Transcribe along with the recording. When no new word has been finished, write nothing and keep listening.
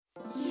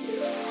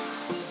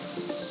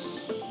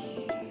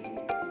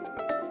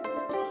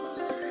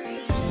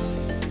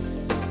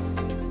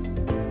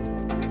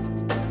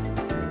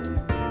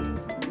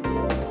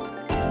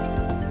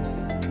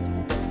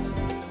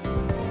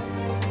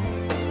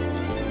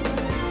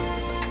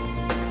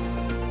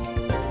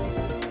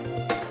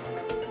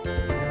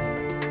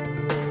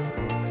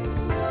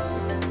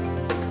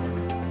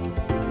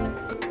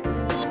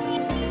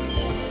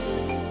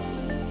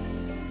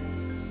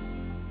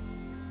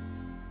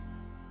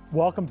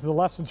Welcome to the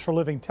Lessons for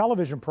Living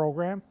television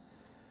program.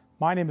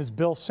 My name is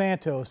Bill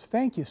Santos.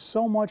 Thank you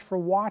so much for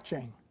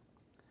watching.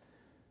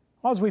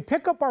 Well, as we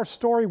pick up our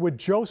story with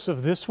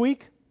Joseph this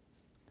week,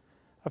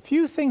 a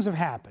few things have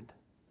happened.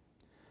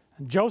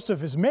 And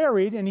Joseph is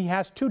married and he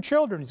has 2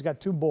 children. He's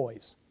got 2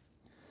 boys.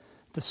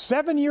 The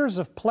 7 years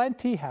of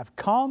plenty have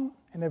come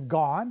and have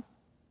gone.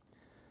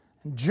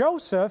 And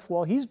Joseph,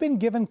 well, he's been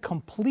given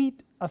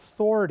complete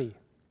authority.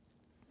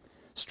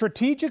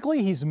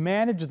 Strategically, he's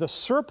managed the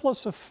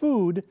surplus of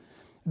food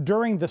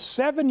during the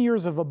 7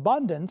 years of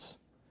abundance,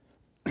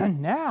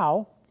 and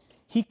now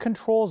he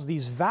controls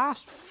these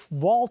vast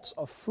vaults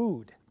of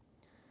food.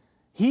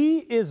 He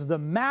is the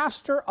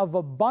master of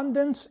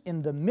abundance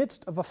in the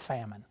midst of a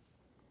famine.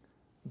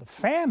 The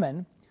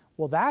famine,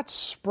 well, that's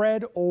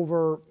spread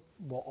over,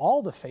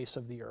 all the face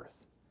of the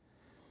earth.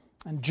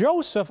 And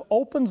Joseph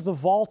opens the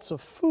vaults of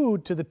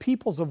food to the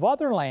peoples of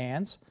other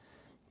lands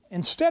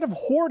instead of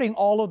hoarding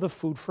all of the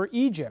food for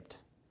Egypt.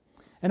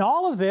 And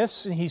all of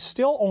this, and he's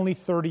still only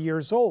 30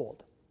 years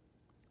old.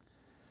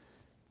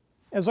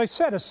 As I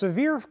said, a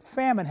severe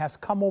famine has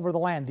come over the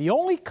land. The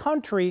only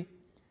country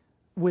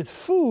with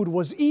food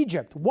was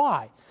Egypt.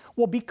 Why?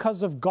 Well,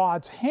 because of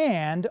God's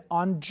hand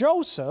on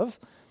Joseph.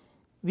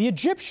 The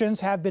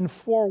Egyptians have been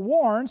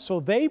forewarned, so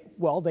they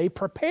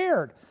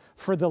prepared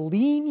for the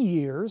lean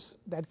years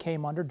that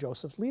came under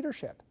Joseph's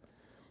leadership.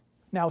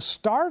 Now,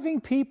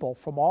 starving people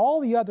from all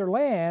the other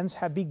lands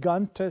have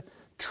begun to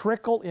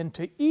trickle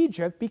into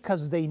Egypt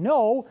because they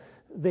know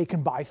they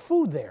can buy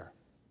food there.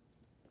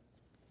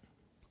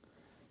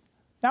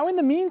 Now, in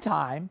the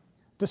meantime,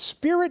 the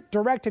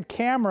Spirit-directed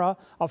camera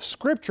of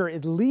Scripture,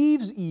 it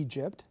leaves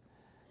Egypt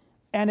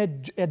and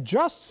it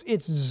adjusts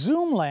its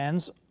zoom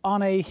lens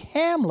on a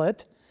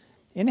hamlet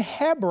in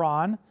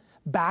Hebron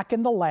back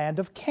in the land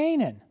of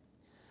Canaan,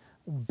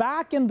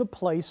 back in the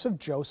place of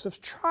Joseph's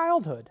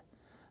childhood.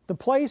 The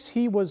place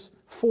he was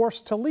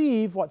forced to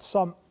leave,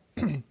 some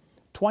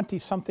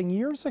 20-something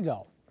years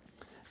ago.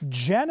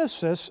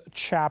 Genesis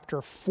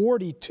chapter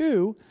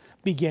 42,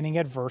 beginning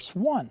at verse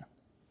 1.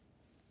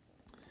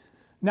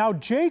 Now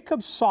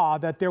Jacob saw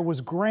that there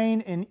was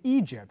grain in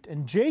Egypt,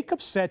 and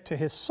Jacob said to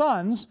his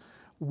sons,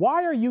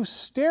 "Why are you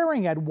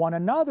staring at one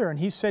another?" And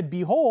he said,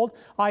 "Behold,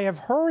 I have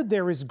heard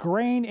there is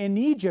grain in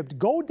Egypt.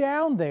 Go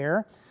down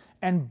there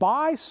and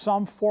buy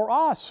some for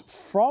us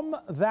from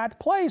that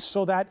place,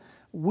 so that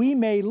we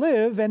may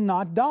live and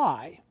not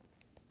die."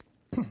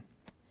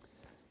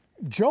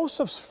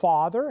 Joseph's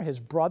father,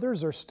 his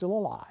brothers are still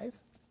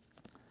alive.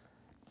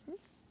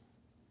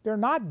 They're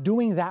not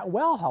doing that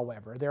well,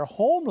 however. Their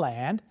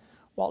homeland,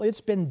 it's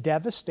been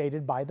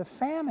devastated by the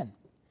famine.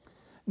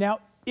 Now,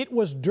 it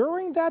was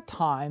during that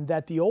time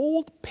that the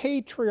old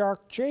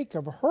patriarch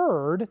Jacob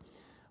heard,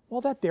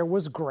 that there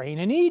was grain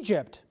in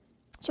Egypt.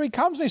 So he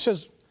comes and he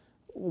says,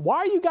 "Why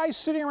are you guys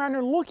sitting around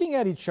here looking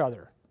at each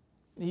other?"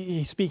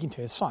 He's speaking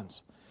to his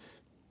sons.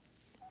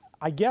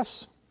 I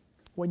guess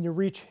when you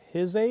reach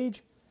his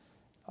age,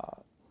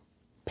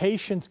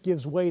 patience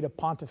gives way to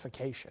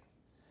pontification.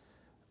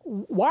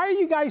 "Why are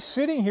you guys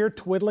sitting here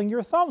twiddling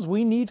your thumbs?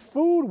 We need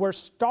food. We're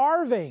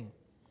starving.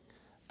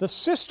 The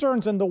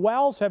cisterns and the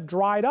wells have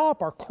dried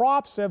up. Our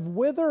crops have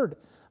withered.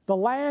 The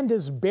land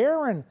is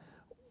barren.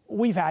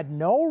 We've had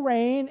no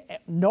rain,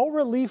 no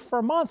relief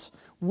for months.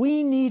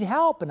 We need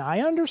help. And I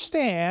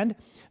understand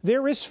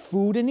there is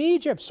food in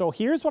Egypt. So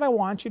here's what I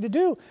want you to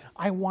do.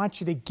 I want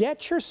you to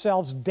get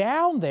yourselves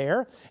down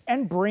there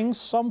and bring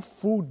some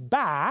food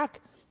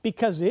back,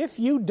 because if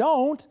you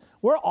don't,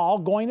 we're all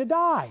going to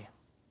die."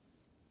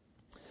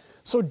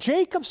 So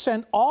Jacob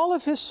sent all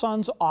of his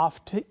sons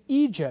off to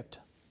Egypt.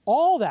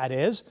 All, that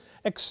is,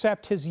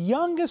 except his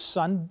youngest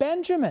son,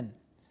 Benjamin,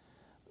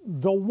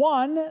 the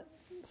one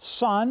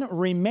son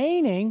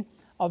remaining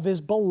of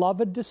his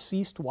beloved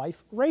deceased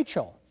wife,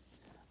 Rachel.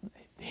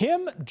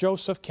 Him,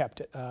 Jacob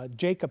kept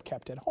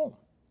at home.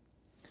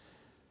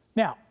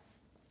 Now,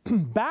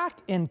 back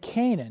in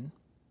Canaan,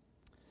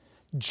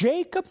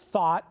 Jacob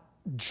thought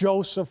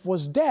Joseph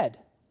was dead.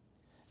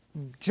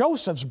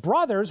 Joseph's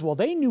brothers,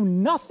 they knew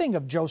nothing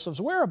of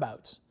Joseph's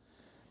whereabouts.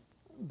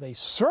 They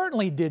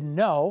certainly didn't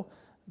know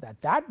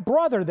that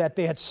brother that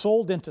they had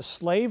sold into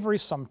slavery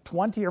some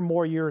 20 or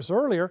more years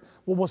earlier,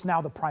 was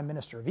now the prime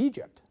minister of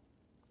Egypt.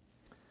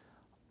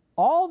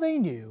 All they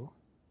knew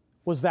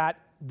was that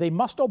they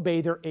must obey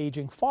their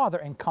aging father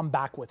and come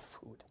back with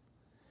food.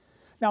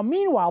 Now,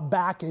 meanwhile,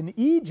 back in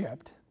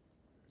Egypt,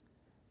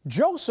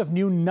 Joseph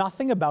knew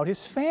nothing about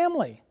his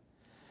family.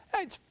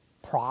 It's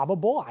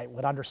probable, I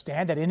would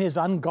understand, that in his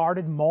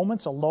unguarded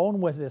moments alone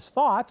with his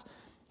thoughts,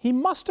 he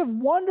must have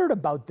wondered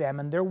about them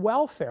and their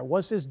welfare.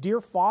 Was his dear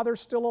father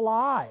still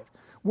alive?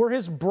 Were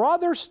his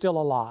brothers still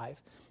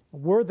alive?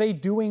 Were they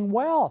doing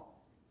well?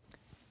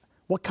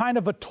 What kind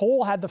of a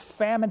toll had the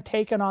famine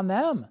taken on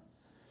them?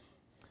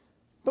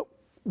 But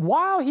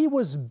while he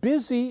was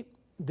busy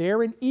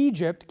there in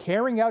Egypt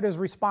carrying out his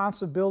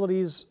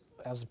responsibilities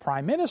as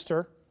prime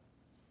minister,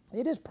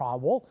 it is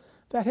probable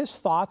that his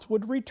thoughts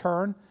would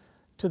return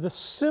to the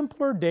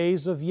simpler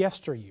days of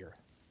yesteryear.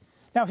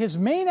 Now, his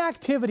main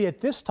activity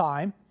at this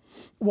time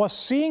was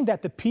seeing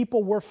that the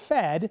people were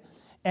fed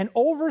and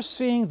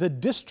overseeing the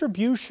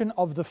distribution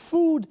of the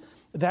food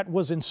that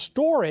was in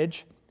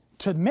storage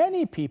to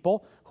many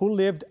people who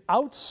lived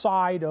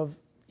outside of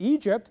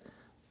Egypt,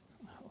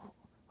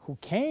 who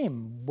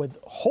came with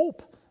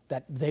hope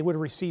that they would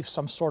receive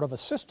some sort of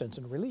assistance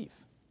and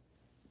relief.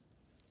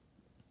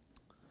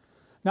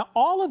 Now,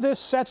 all of this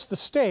sets the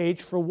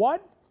stage for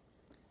what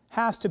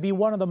has to be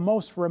one of the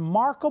most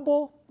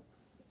remarkable,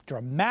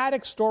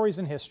 dramatic stories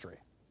in history.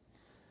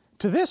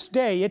 To this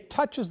day, it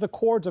touches the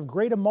chords of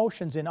great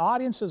emotions in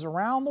audiences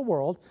around the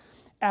world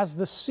as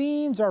the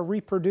scenes are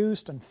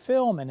reproduced in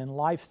film and in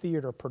live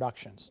theater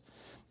productions.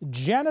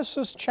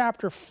 Genesis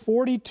chapter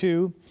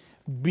 42,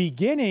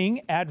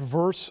 beginning at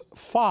verse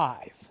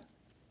 5.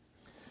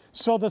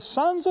 So the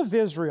sons of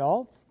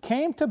Israel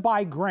came to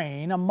buy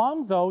grain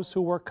among those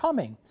who were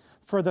coming,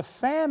 for the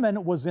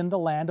famine was in the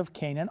land of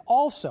Canaan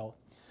also.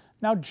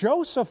 Now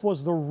Joseph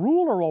was the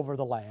ruler over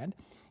the land.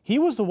 He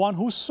was the one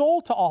who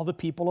sold to all the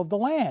people of the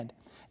land.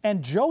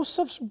 And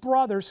Joseph's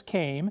brothers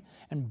came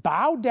and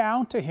bowed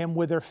down to him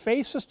with their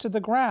faces to the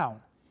ground.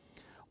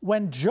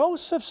 When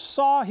Joseph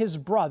saw his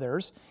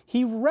brothers,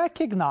 he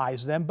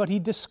recognized them, but he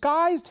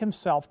disguised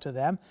himself to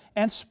them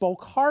and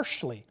spoke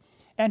harshly.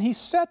 And he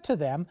said to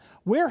them,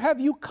 "Where have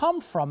you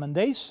come from?" And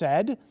they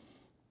said,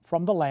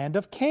 "From the land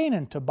of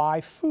Canaan to buy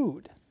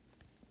food."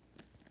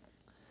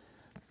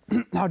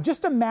 Now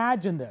just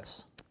imagine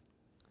this.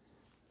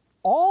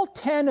 All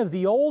 10 of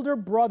the older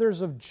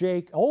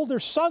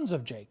sons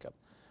of Jacob,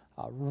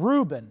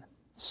 Reuben,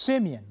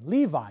 Simeon,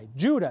 Levi,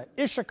 Judah,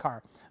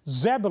 Issachar,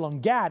 Zebulun,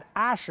 Gad,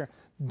 Asher,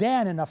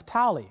 Dan, and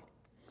Naphtali,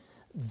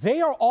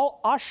 they are all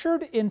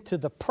ushered into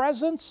the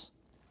presence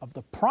of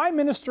the prime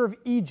minister of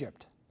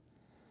Egypt.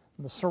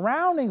 The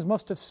surroundings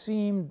must have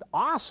seemed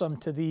awesome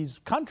to these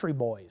country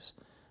boys.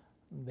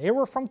 They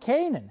were from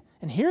Canaan,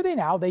 and here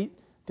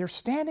they're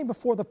standing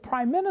before the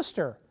prime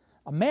minister,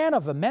 a man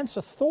of immense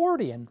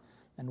authority and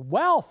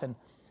wealth, and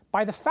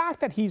by the fact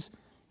that he's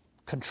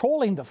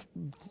controlling the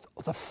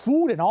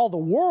food in all the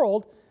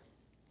world,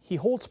 he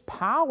holds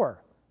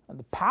power, and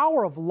the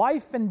power of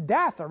life and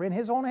death are in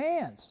his own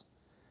hands.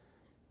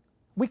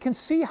 We can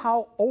see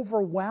how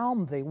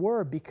overwhelmed they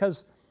were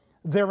because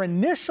their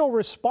initial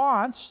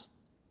response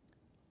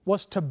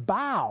was to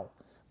bow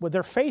with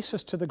their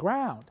faces to the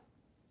ground.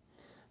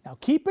 Now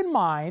keep in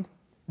mind,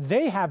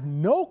 they have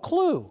no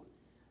clue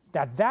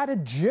that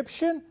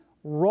Egyptian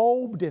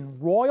robed in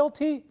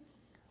royalty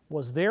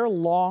was their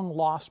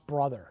long-lost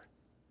brother.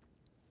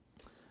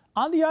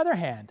 On the other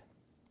hand,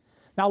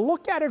 now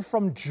look at it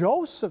from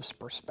Joseph's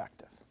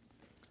perspective.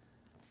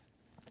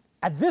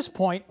 At this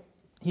point,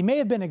 he may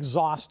have been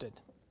exhausted.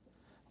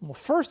 Well,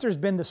 first there's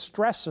been the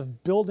stress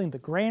of building the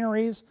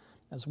granaries,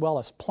 as well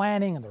as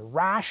planning and the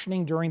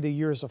rationing during the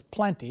years of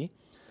plenty.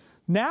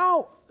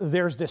 Now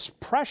there's this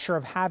pressure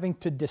of having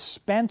to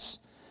dispense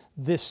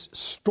this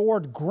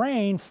stored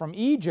grain from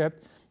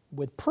Egypt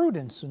with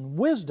prudence and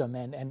wisdom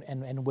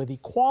and with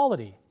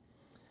equality.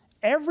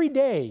 Every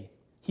day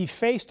he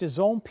faced his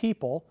own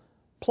people,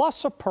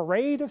 plus a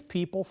parade of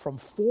people from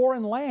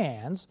foreign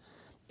lands,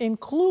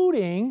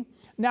 including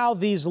now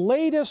these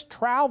latest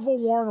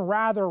travel-worn,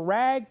 rather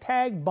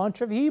ragtag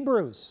bunch of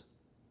Hebrews.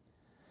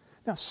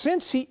 Now,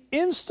 since he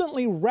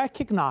instantly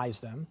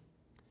recognized them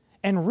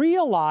and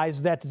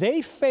realized that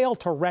they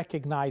failed to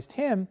recognize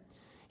him,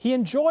 he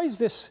enjoys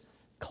this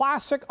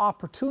classic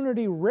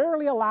opportunity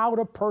rarely allowed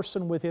a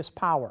person with his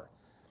power,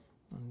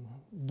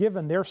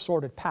 given their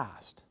sordid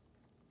past.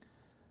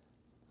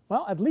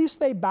 Well, at least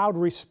they bowed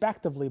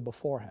respectively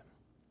before him.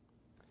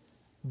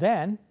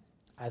 Then,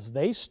 as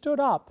they stood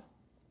up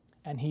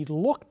and he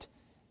looked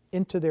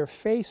into their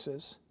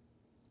faces,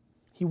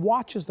 he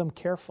watches them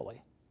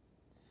carefully.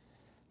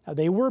 Now,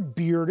 they were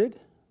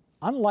bearded,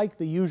 unlike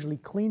the usually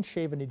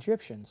clean-shaven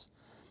Egyptians.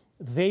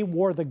 They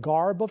wore the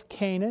garb of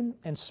Canaan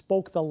and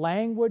spoke the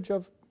language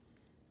of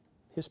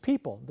his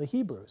people, the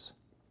Hebrews.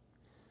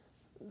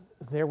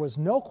 There was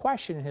no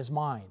question in his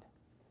mind.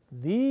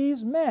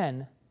 These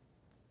men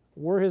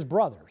were his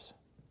brothers.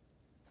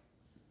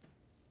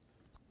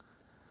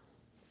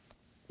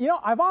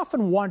 I've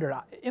often wondered,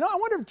 I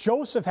wonder if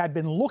Joseph had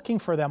been looking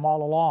for them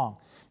all along.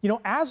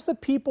 As the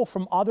people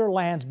from other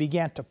lands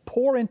began to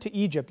pour into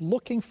Egypt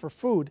looking for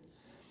food,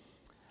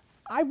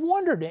 I've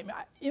wondered,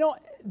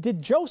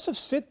 did Joseph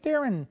sit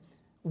there and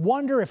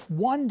wonder if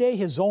one day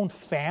his own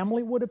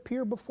family would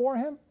appear before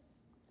him?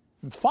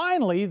 And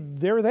finally,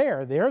 they're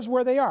there. There's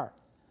where they are.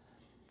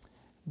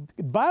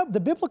 But the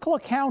biblical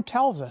account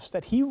tells us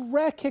that he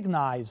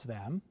recognized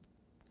them,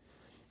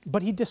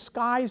 but he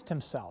disguised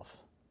himself.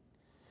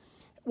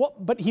 Well,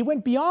 but he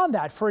went beyond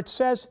that, for it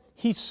says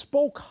he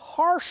spoke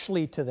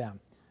harshly to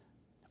them.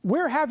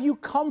 "Where have you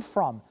come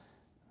from?"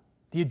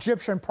 The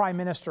Egyptian prime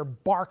minister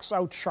barks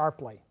out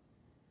sharply.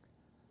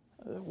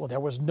 Well, there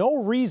was no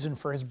reason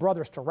for his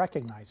brothers to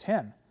recognize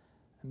him.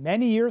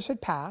 Many years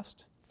had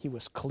passed. He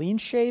was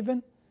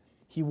clean-shaven.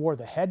 He wore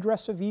the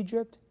headdress of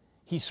Egypt.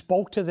 He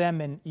spoke to them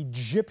in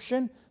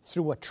Egyptian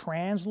through a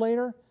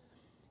translator.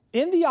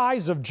 In the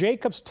eyes of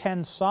Jacob's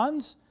 10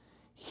 sons,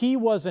 He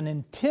was an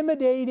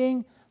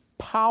intimidating,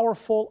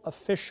 powerful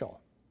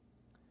official.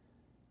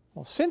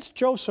 Well, since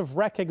Joseph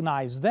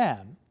recognized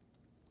them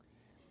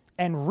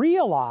and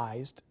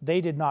realized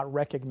they did not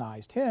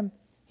recognize him,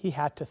 he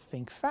had to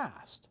think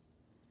fast.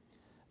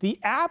 The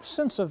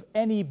absence of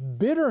any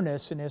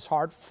bitterness in his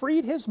heart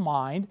freed his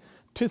mind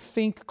to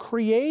think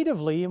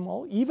creatively and,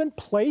 well, even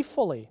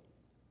playfully.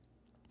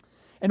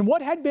 And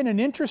what had been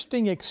an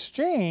interesting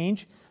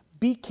exchange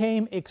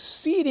became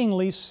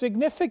exceedingly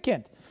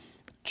significant.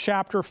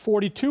 Chapter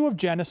 42 of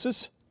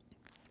Genesis,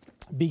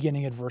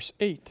 beginning at verse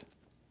 8.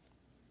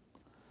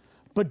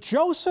 But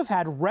Joseph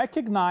had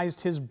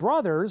recognized his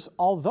brothers,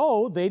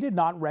 although they did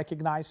not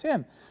recognize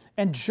him.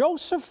 And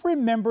Joseph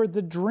remembered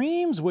the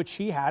dreams which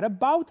he had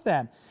about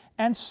them,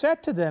 and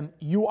said to them,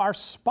 "You are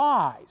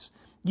spies.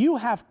 You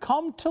have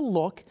come to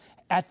look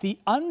at the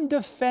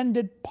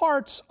undefended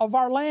parts of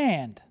our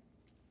land."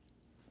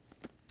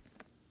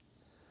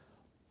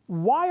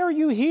 "Why are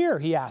you here?"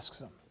 he asks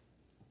them.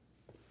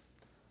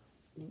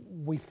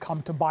 "We've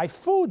come to buy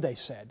food," they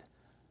said.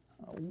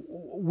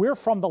 "We're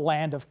from the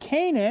land of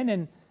Canaan,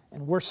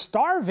 and we're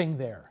starving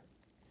there."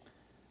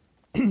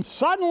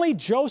 Suddenly,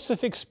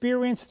 Joseph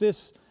experienced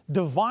this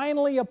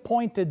divinely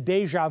appointed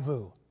deja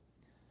vu.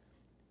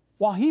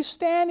 While he's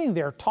standing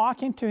there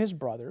talking to his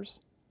brothers,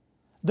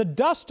 the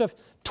dust of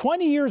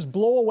 20 years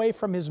blow away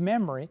from his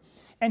memory,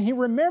 and he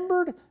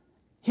remembered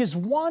his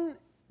one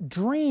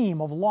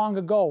dream of long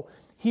ago.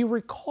 He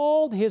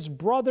recalled his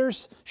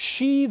brothers'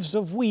 sheaves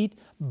of wheat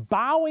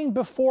bowing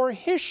before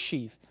his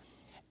sheaf,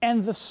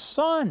 and the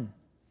sun,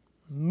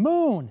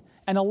 moon,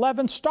 and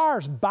 11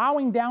 stars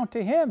bowing down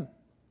to him.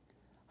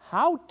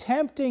 How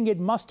tempting it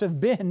must have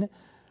been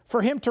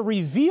for him to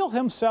reveal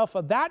himself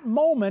at that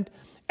moment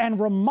and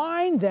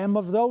remind them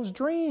of those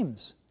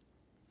dreams.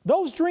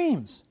 Those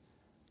dreams.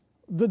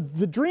 The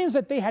dreams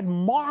that they had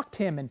mocked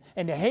him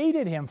and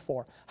hated him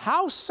for.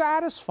 How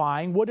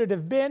satisfying would it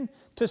have been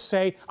to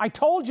say, "I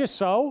told you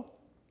so"?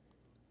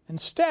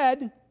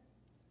 Instead,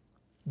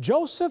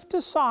 Joseph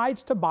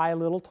decides to buy a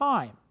little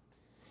time.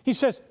 He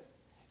says,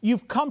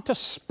 "You've come to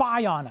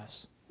spy on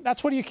us."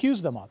 That's what he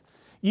accused them of.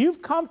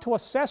 "You've come to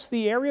assess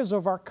the areas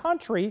of our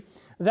country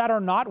that are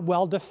not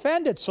well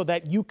defended so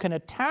that you can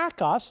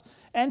attack us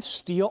and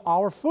steal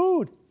our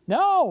food."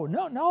 No,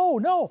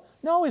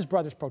 his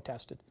brothers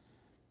protested.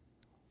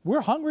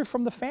 "We're hungry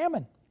from the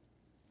famine.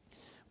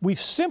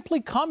 We've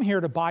simply come here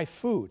to buy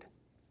food."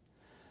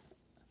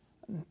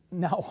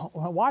 Now,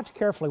 watch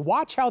carefully.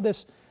 Watch how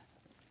this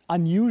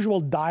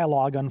unusual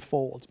dialogue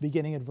unfolds,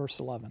 beginning at verse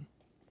 11.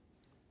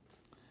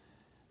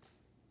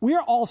 "We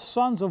are all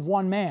sons of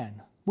one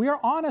man. We are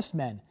honest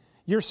men.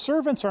 Your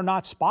servants are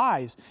not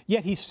spies."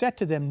 Yet he said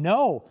to them,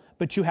 "No,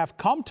 but you have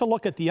come to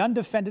look at the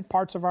undefended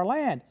parts of our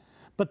land."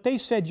 But they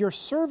said, "Your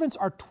servants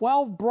are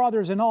 12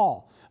 brothers in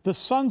all, the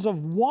sons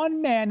of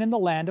one man in the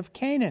land of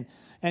Canaan.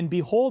 And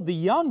behold, the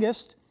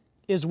youngest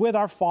is with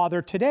our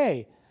father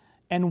today,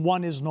 and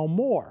one is no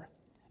more."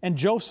 And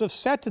Joseph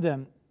said to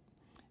them,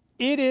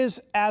 "It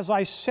is as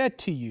I said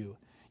to you,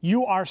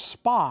 you are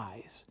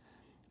spies.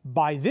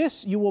 By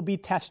this you will be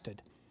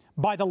tested.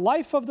 By the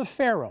life of the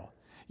Pharaoh,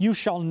 you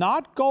shall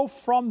not go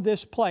from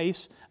this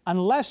place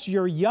unless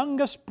your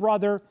youngest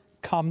brother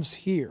comes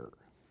here."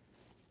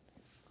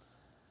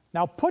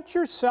 Now put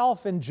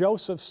yourself in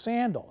Joseph's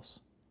sandals.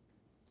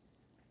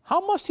 How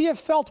must he have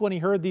felt when he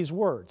heard these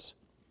words?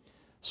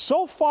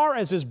 So far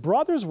as his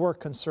brothers were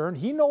concerned,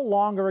 he no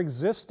longer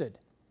existed.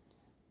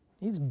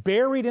 He's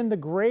buried in the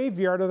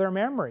graveyard of their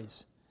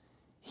memories.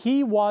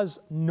 He was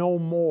no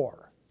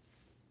more.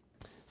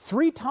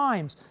 3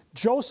 times,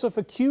 Joseph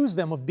accused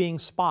them of being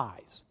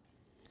spies.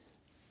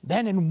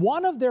 Then in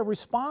one of their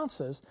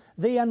responses,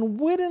 they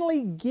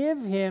unwittingly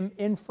give him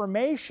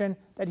information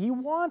that he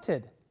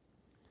wanted.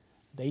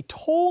 They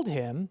told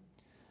him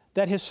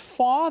that his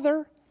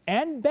father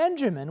and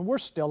Benjamin were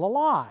still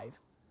alive.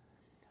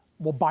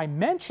 Well, by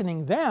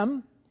mentioning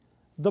them,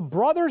 the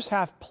brothers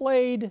have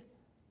played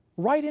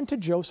right into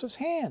Joseph's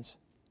hands.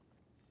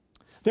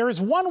 There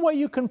is one way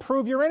you can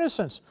prove your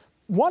innocence.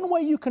 One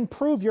way you can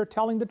prove you're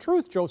telling the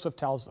truth, Joseph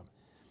tells them.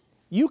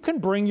 You can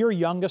bring your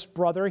youngest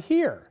brother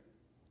here.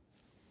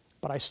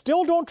 But I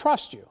still don't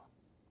trust you.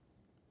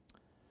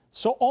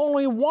 So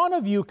only one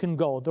of you can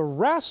go. The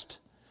rest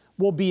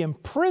will be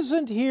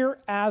imprisoned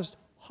here as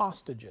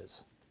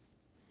hostages.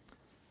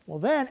 Well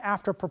then,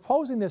 after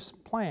proposing this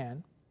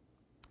plan,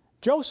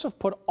 Joseph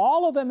put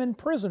all of them in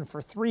prison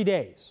for 3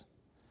 days.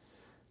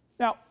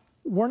 Now,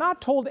 we're not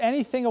told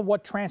anything of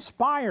what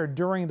transpired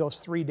during those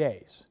 3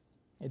 days.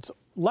 It's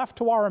left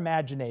to our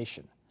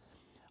imagination.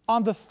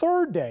 On the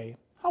 3rd day,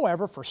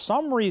 however, for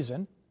some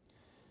reason,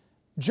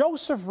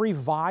 Joseph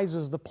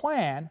revises the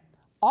plan,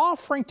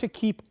 offering to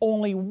keep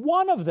only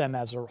one of them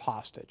as a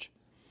hostage.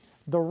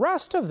 The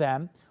rest of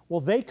them,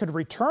 well, they could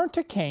return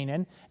to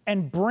Canaan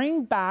and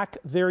bring back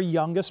their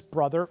youngest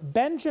brother,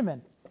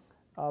 Benjamin.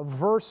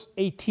 Verse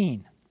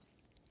 18.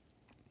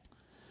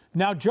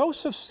 Now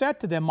Joseph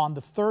said to them on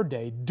the 3rd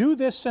day, "Do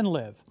this and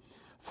live,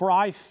 for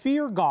I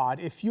fear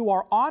God. If you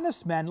are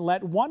honest men,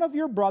 let one of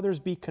your brothers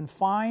be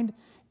confined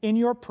in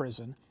your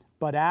prison,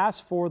 but as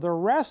for the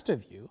rest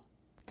of you,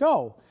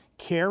 go,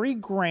 carry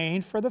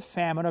grain for the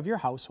famine of your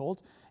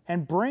household,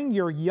 and bring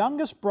your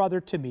youngest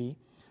brother to me,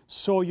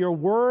 so your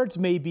words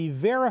may be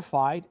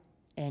verified,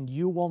 and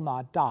you will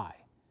not die.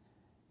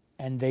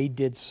 And they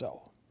did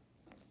so.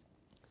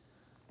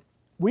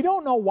 We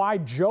don't know why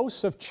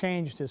Joseph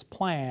changed his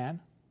plan,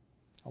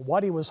 or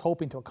what he was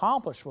hoping to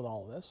accomplish with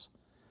all this,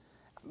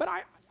 but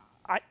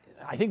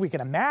I think we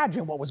can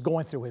imagine what was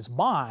going through his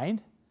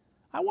mind.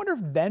 I wonder if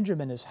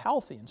Benjamin is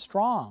healthy and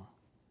strong.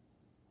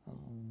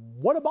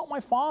 What about my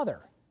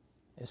father?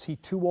 Is he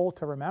too old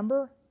to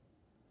remember?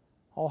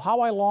 Oh, how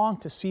I long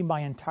to see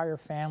my entire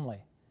family.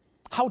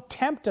 How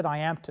tempted I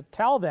am to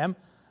tell them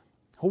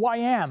who I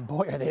am.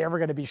 Boy, are they ever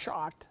going to be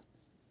shocked.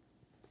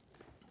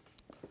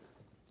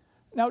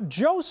 Now,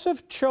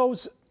 Joseph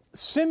chose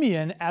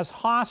Simeon as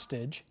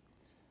hostage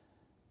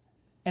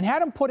and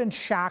had him put in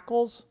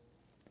shackles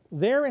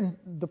there in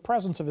the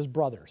presence of his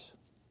brothers.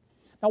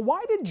 Now,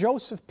 why did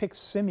Joseph pick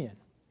Simeon?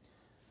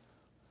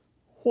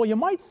 Well, you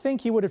might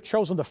think he would have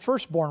chosen the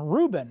firstborn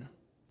Reuben,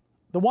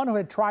 the one who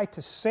had tried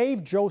to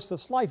save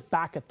Joseph's life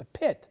back at the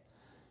pit.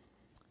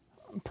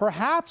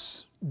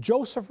 Perhaps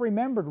Joseph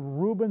remembered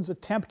Reuben's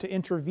attempt to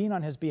intervene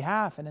on his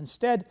behalf and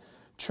instead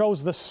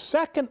chose the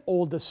second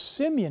oldest,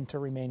 Simeon, to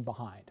remain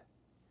behind.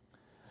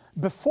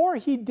 Before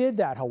he did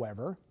that,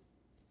 however,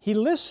 he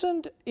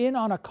listened in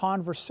on a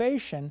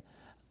conversation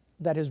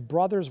that his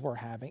brothers were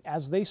having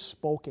as they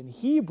spoke in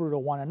Hebrew to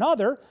one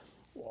another,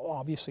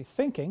 obviously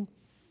thinking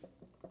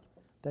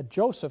that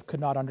Joseph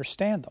could not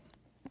understand them.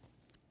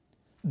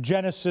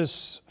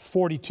 Genesis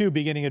 42,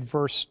 beginning at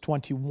verse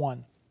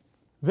 21.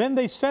 Then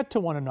they said to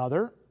one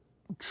another,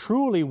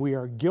 "Truly we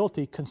are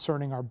guilty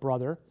concerning our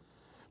brother,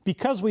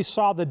 because we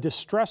saw the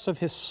distress of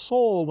his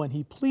soul when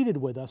he pleaded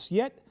with us,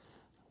 yet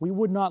we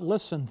would not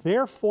listen.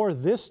 Therefore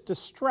this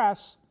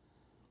distress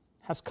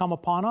has come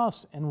upon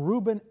us." And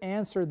Reuben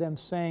answered them,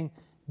 saying,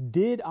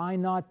 "Did I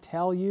not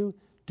tell you,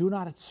 do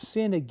not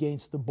sin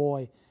against the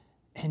boy,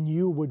 and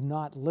you would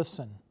not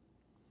listen?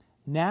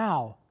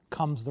 Now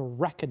comes the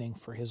reckoning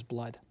for his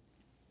blood."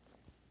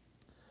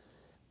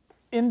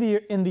 In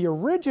the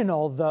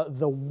original,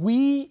 the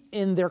we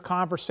in their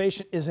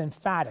conversation is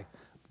emphatic.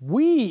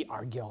 We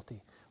are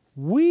guilty.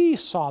 We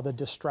saw the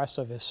distress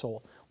of his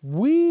soul.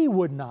 We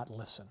would not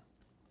listen.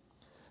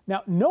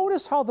 Now,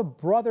 notice how the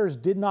brothers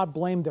did not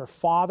blame their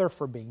father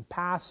for being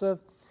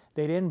passive.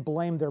 They didn't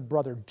blame their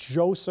brother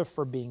Joseph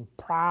for being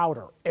proud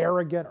or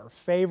arrogant or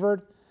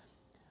favored.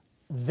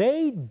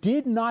 They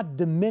did not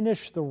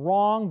diminish the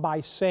wrong by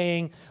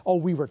saying, "Oh,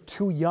 we were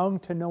too young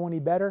to know any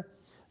better."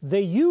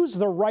 They used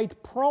the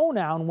right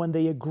pronoun when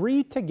they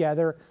agreed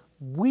together,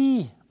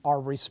 "We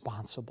are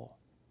responsible."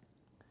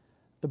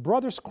 The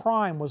brothers'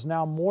 crime was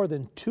now more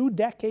than 2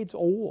 decades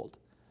old,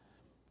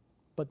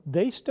 but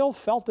they still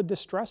felt the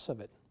distress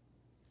of it.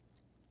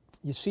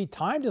 You see,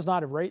 time does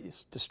not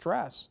erase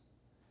distress.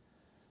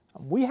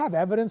 We have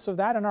evidence of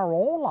that in our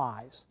own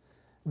lives.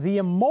 The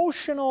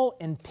emotional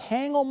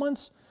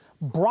entanglements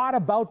brought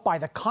about by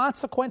the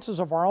consequences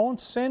of our own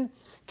sin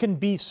can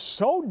be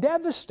so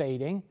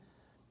devastating,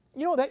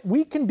 that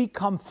we can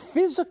become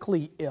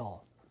physically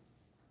ill.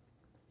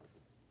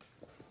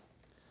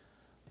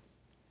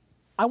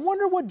 I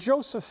wonder what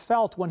Joseph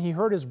felt when he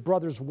heard his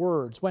brothers'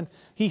 words, when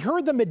he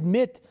heard them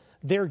admit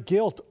their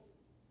guilt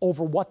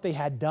over what they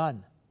had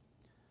done.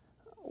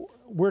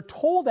 We're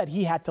told that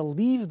he had to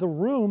leave the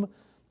room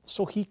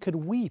so he could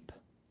weep.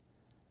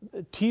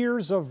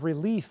 Tears of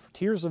relief,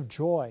 tears of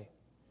joy.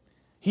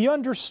 He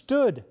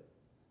understood,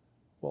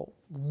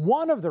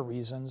 one of the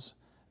reasons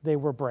they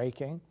were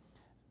breaking.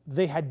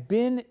 They had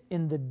been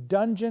in the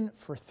dungeon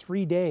for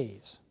 3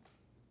 days.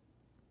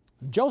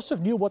 Joseph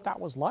knew what that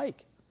was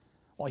like.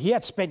 Well, he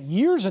had spent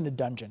years in a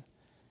dungeon.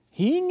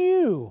 He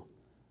knew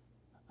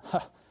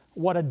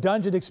what a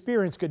dungeon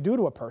experience could do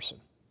to a person.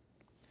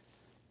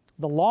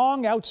 The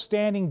long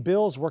outstanding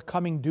bills were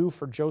coming due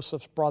for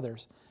Joseph's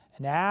brothers,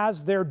 and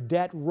as their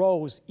debt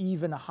rose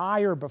even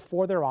higher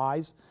before their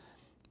eyes,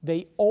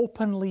 they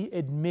openly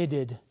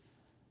admitted,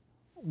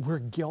 "We're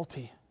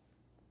guilty."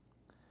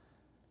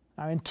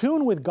 Now, in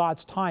tune with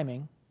God's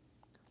timing,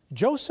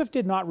 Joseph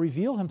did not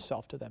reveal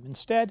himself to them.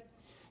 Instead,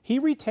 he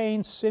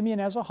retains Simeon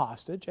as a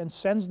hostage and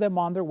sends them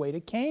on their way to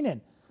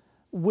Canaan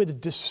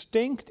with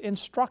distinct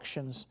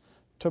instructions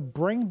to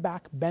bring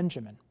back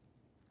Benjamin.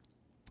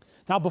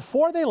 Now,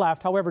 before they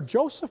left, however,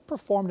 Joseph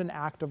performed an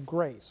act of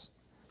grace.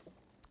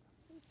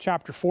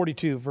 Chapter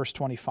 42, verse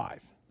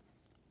 25.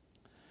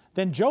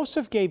 Then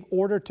Joseph gave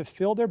order to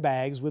fill their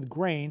bags with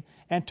grain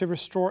and to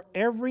restore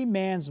every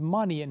man's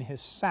money in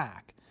his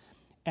sack,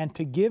 and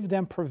to give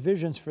them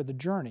provisions for the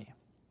journey.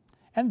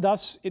 And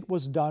thus it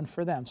was done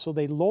for them. So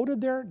they loaded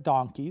their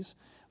donkeys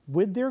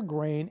with their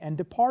grain and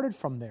departed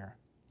from there.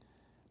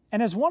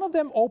 And as one of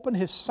them opened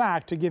his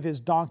sack to give his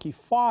donkey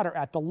fodder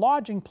at the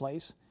lodging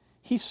place,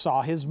 he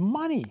saw his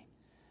money.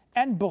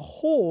 And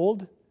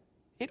behold,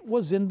 it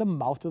was in the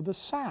mouth of the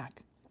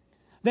sack.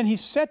 Then he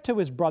said to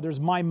his brothers,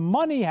 "My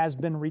money has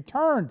been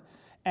returned,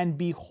 and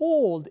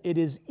behold, it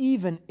is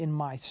even in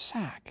my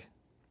sack."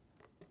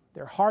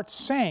 Their hearts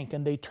sank,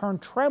 and they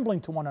turned trembling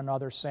to one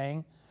another,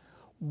 saying,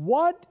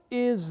 "What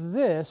is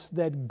this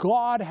that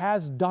God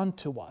has done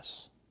to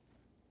us?"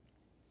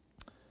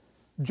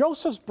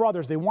 Joseph's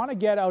brothers, they want to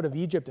get out of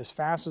Egypt as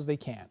fast as they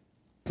can.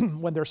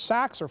 When their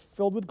sacks are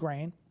filled with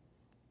grain,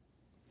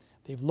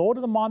 they've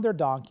loaded them on their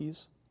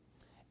donkeys,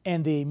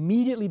 and they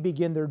immediately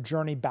begin their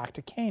journey back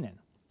to Canaan.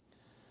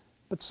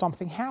 But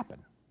something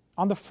happened.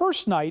 On the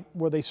first night,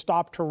 where they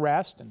stopped to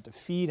rest and to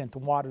feed and to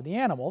water the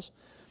animals,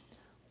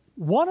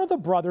 one of the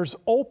brothers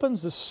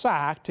opens the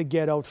sack to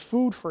get out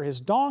food for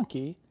his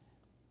donkey,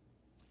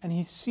 and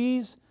he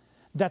sees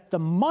that the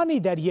money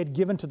that he had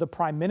given to the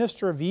prime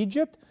minister of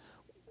Egypt,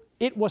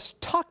 it was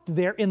tucked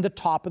there in the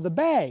top of the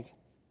bag.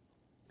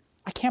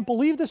 "I can't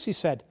believe this," he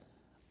said.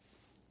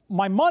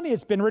 "My money,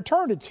 it's been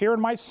returned. It's here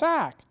in my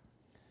sack."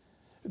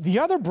 The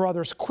other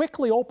brothers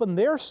quickly opened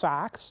their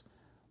sacks,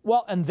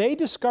 and they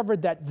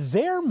discovered that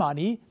their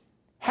money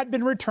had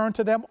been returned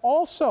to them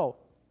also.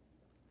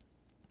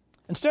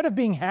 Instead of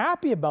being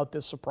happy about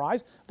this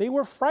surprise, they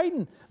were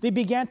frightened. They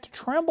began to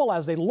tremble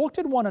as they looked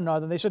at one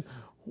another, and they said,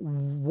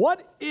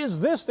 "What is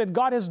this that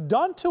God has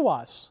done to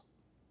us?"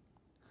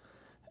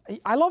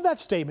 I love that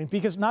statement,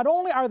 because not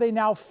only are they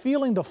now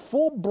feeling the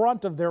full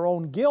brunt of their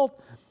own guilt,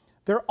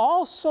 they're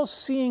also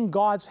seeing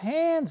God's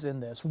hands in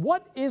this.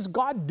 What is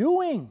God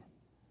doing?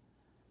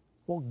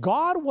 Well,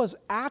 God was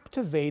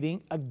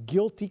activating a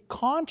guilty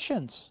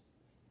conscience.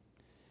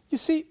 You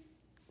see,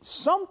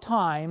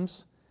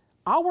 sometimes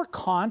our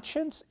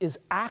conscience is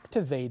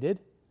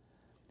activated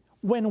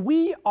when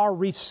we are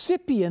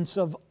recipients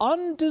of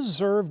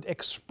undeserved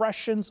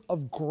expressions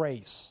of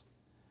grace.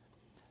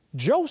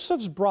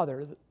 Joseph's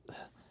brother,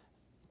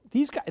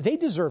 these guys, they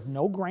deserved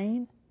no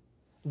grain.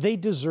 They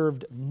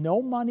deserved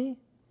no money.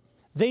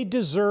 They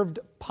deserved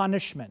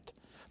punishment,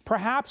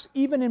 perhaps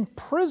even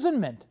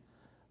imprisonment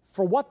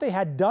for what they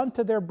had done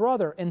to their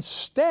brother.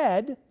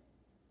 Instead,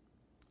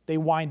 they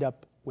wind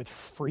up with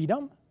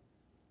freedom,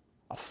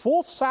 a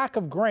full sack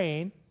of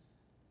grain,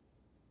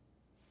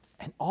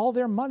 and all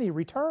their money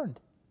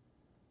returned.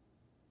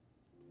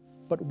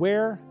 But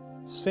where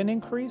sin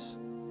increased,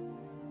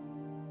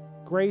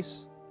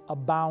 grace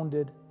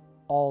abounded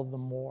all the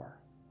more.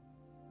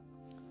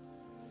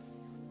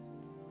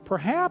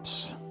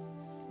 Perhaps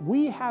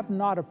we have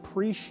not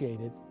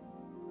appreciated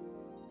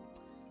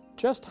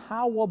just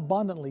how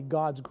abundantly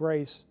God's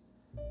grace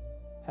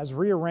has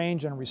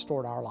rearranged and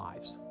restored our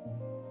lives.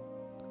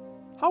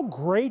 How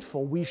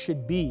grateful we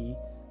should be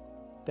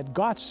that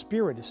God's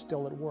Spirit is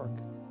still at work.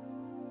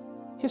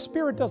 His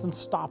Spirit doesn't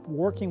stop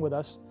working with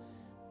us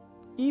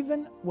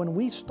even when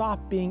we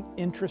stop being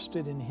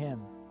interested in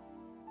Him.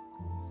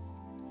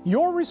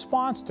 Your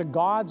response to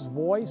God's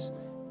voice,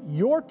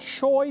 your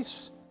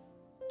choice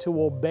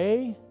to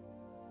obey,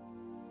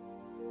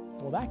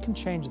 well, that can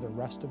change the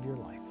rest of your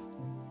life.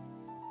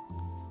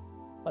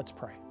 Let's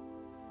pray.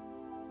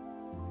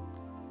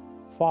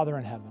 Father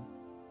in heaven,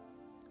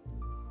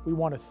 we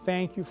want to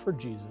thank you for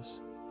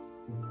Jesus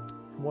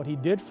and what He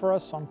did for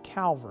us on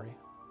Calvary,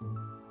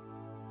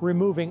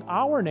 removing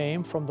our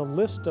name from the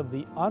list of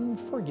the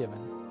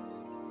unforgiven.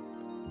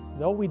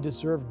 Though we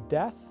deserved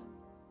death,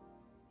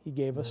 He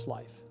gave us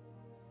life.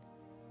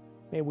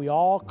 May we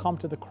all come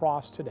to the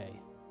cross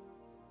today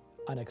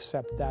and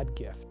accept that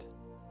gift.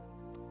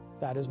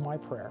 That is my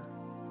prayer.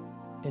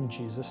 In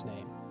Jesus'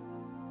 name,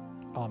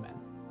 amen.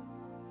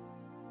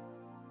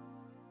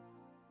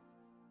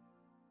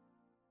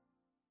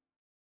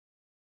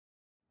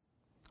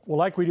 Well,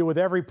 like we do with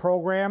every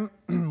program,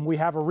 we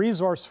have a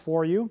resource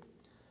for you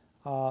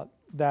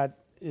that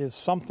is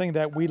something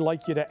that we'd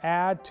like you to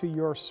add to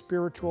your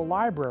spiritual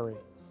library.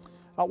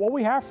 What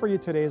we have for you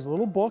today is a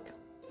little book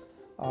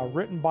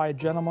written by a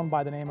gentleman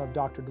by the name of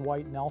Dr.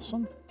 Dwight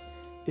Nelson.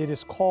 It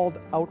is called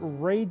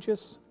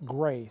Outrageous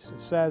Grace. It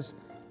says,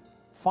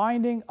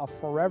 Finding a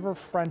Forever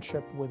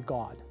Friendship with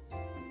God.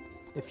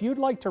 If you'd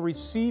like to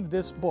receive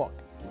this book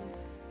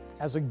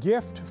as a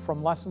gift from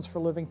Lessons for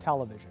Living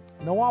Television,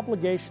 no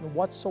obligation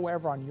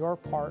whatsoever on your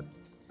part.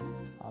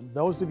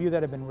 Those of you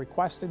that have been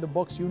requesting the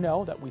books, you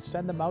know that we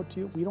send them out to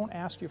you. We don't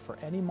ask you for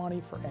any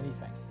money for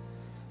anything.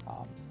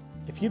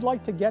 If you'd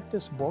like to get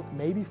this book,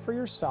 maybe for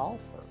yourself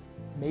or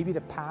maybe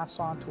to pass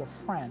on to a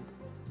friend,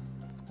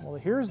 well,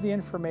 here's the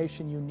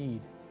information you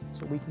need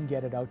so we can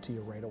get it out to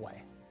you right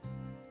away.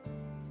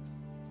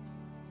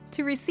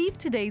 To receive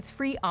today's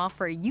free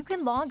offer, you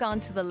can log on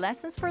to the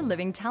Lessons for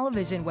Living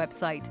television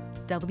website,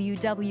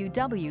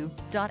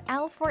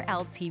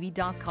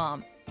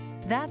 www.l4ltv.com.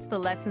 That's the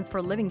Lessons for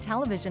Living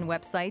television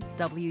website,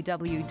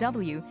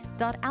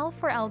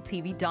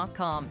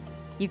 www.l4ltv.com.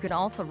 You can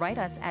also write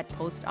us at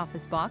Post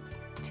Office Box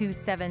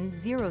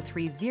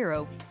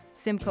 27030,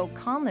 Simcoe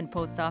Conlin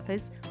Post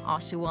Office,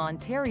 Oshawa,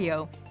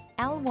 Ontario,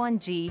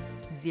 L1G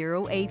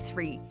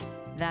 083.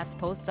 That's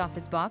Post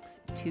Office Box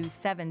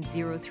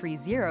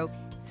 27030,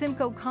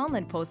 Simcoe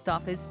Conlin Post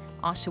Office,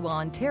 Oshawa,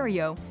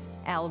 Ontario,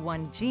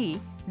 L1G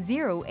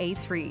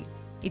 083.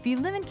 If you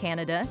live in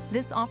Canada,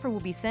 this offer will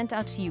be sent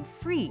out to you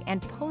free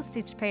and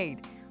postage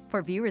paid.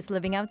 For viewers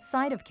living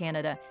outside of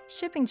Canada,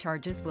 shipping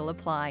charges will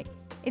apply.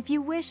 If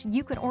you wish,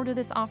 you can order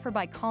this offer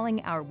by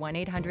calling our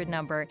 1-800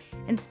 number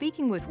and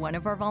speaking with one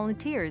of our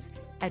volunteers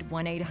at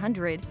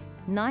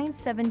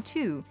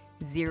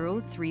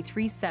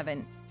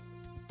 1-800-972-0337.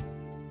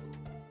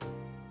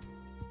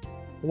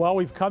 Well,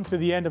 we've come to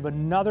the end of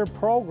another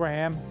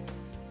program.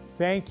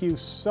 Thank you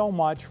so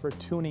much for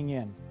tuning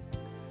in.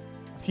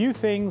 A few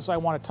things I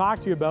want to talk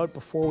to you about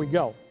before we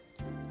go.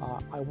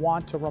 I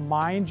want to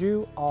remind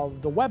you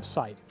of the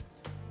website.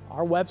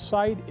 Our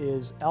website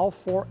is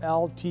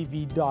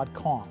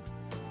l4ltv.com.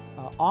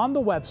 On the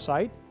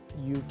website,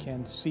 you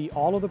can see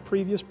all of the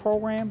previous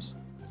programs.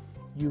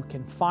 You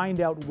can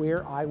find out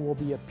where I will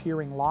be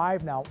appearing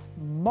live. Now,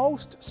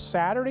 most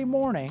Saturday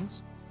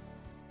mornings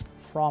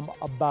from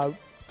about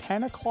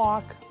 10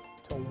 o'clock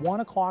to 1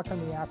 o'clock in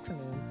the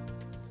afternoon,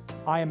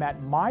 I am at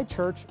my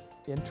church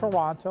in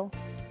Toronto,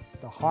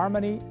 the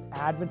Harmony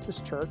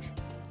Adventist Church.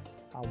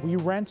 We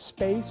rent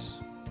space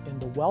in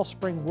the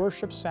Wellspring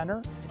Worship Center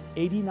at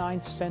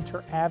 89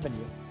 Center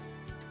Avenue.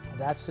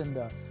 That's in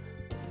the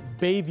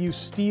Bayview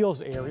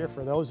Steeles area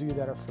for those of you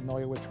that are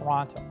familiar with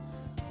Toronto.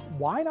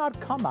 Why not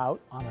come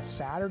out on a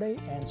Saturday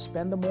and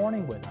spend the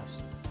morning with us?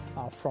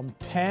 From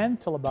 10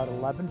 till about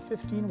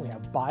 11:15 we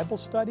have Bible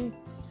study,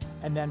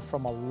 and then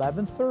from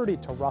 11:30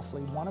 to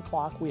roughly 1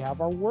 o'clock we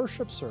have our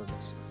worship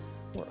service.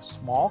 We're a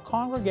small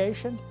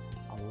congregation,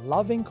 a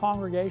loving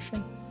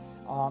congregation.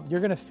 You're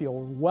going to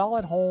feel well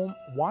at home.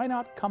 Why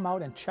not come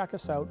out and check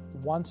us out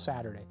one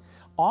Saturday?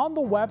 On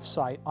the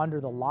website,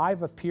 under the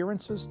Live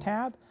Appearances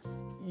tab,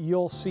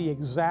 you'll see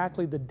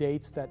exactly the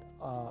dates that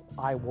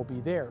I will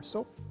be there.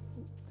 So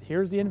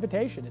here's the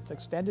invitation. It's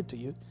extended to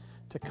you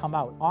to come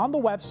out. On the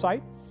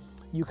website,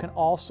 you can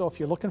also, if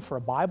you're looking for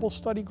a Bible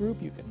study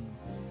group, you can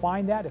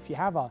find that. If you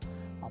have a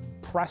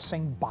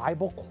pressing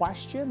Bible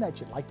question that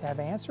you'd like to have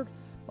answered,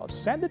 well,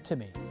 send it to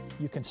me.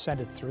 You can send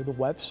it through the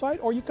website,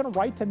 or you can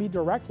write to me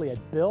directly at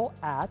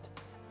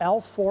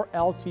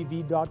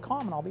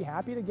bill@l4ltv.com, and I'll be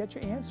happy to get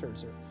you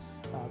answers or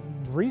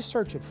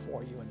research it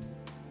for you and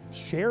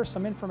share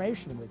some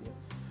information with you.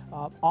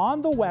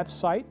 On the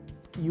website,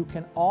 you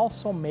can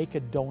also make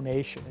a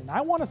donation. And I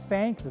want to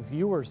thank the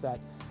viewers that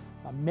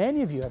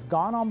many of you have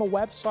gone on the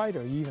website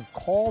or even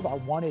called our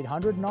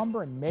 1-800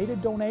 number and made a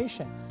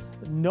donation,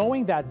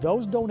 knowing that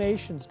those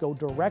donations go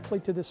directly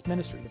to this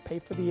ministry to pay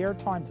for the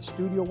airtime, the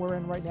studio we're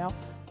in right now,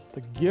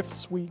 the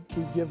gifts we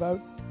give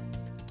out.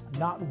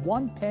 Not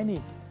one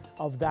penny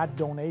of that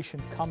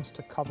donation comes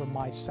to cover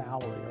my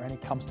salary or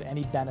comes to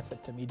any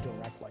benefit to me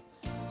directly.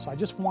 So I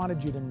just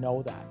wanted you to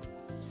know that.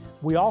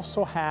 We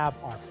also have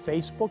our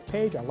Facebook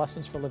page, our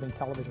Lessons for Living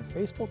Television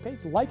Facebook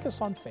page. Like us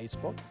on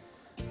Facebook.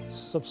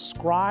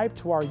 Subscribe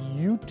to our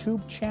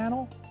YouTube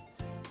channel.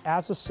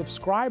 As a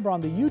subscriber on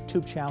the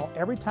YouTube channel,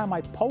 every time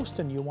I post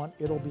a new one,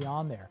 it'll be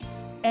on there.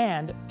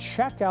 And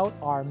check out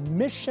our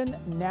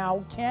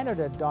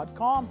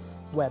missionnowcanada.com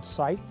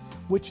website,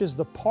 which is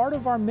the part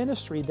of our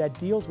ministry that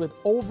deals with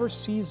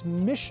overseas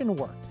mission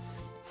work.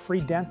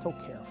 Free dental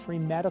care, free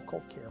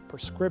medical care,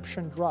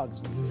 prescription drugs,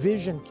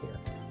 vision care,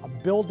 a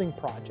building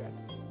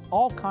project,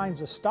 all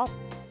kinds of stuff,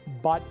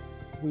 but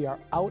we are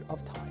out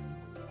of time.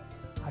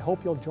 I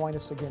hope you'll join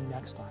us again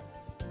next time.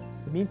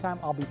 In the meantime,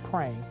 I'll be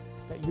praying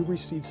that you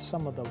receive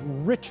some of the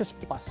richest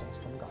blessings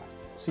from God.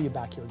 See you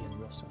back here again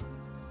real soon.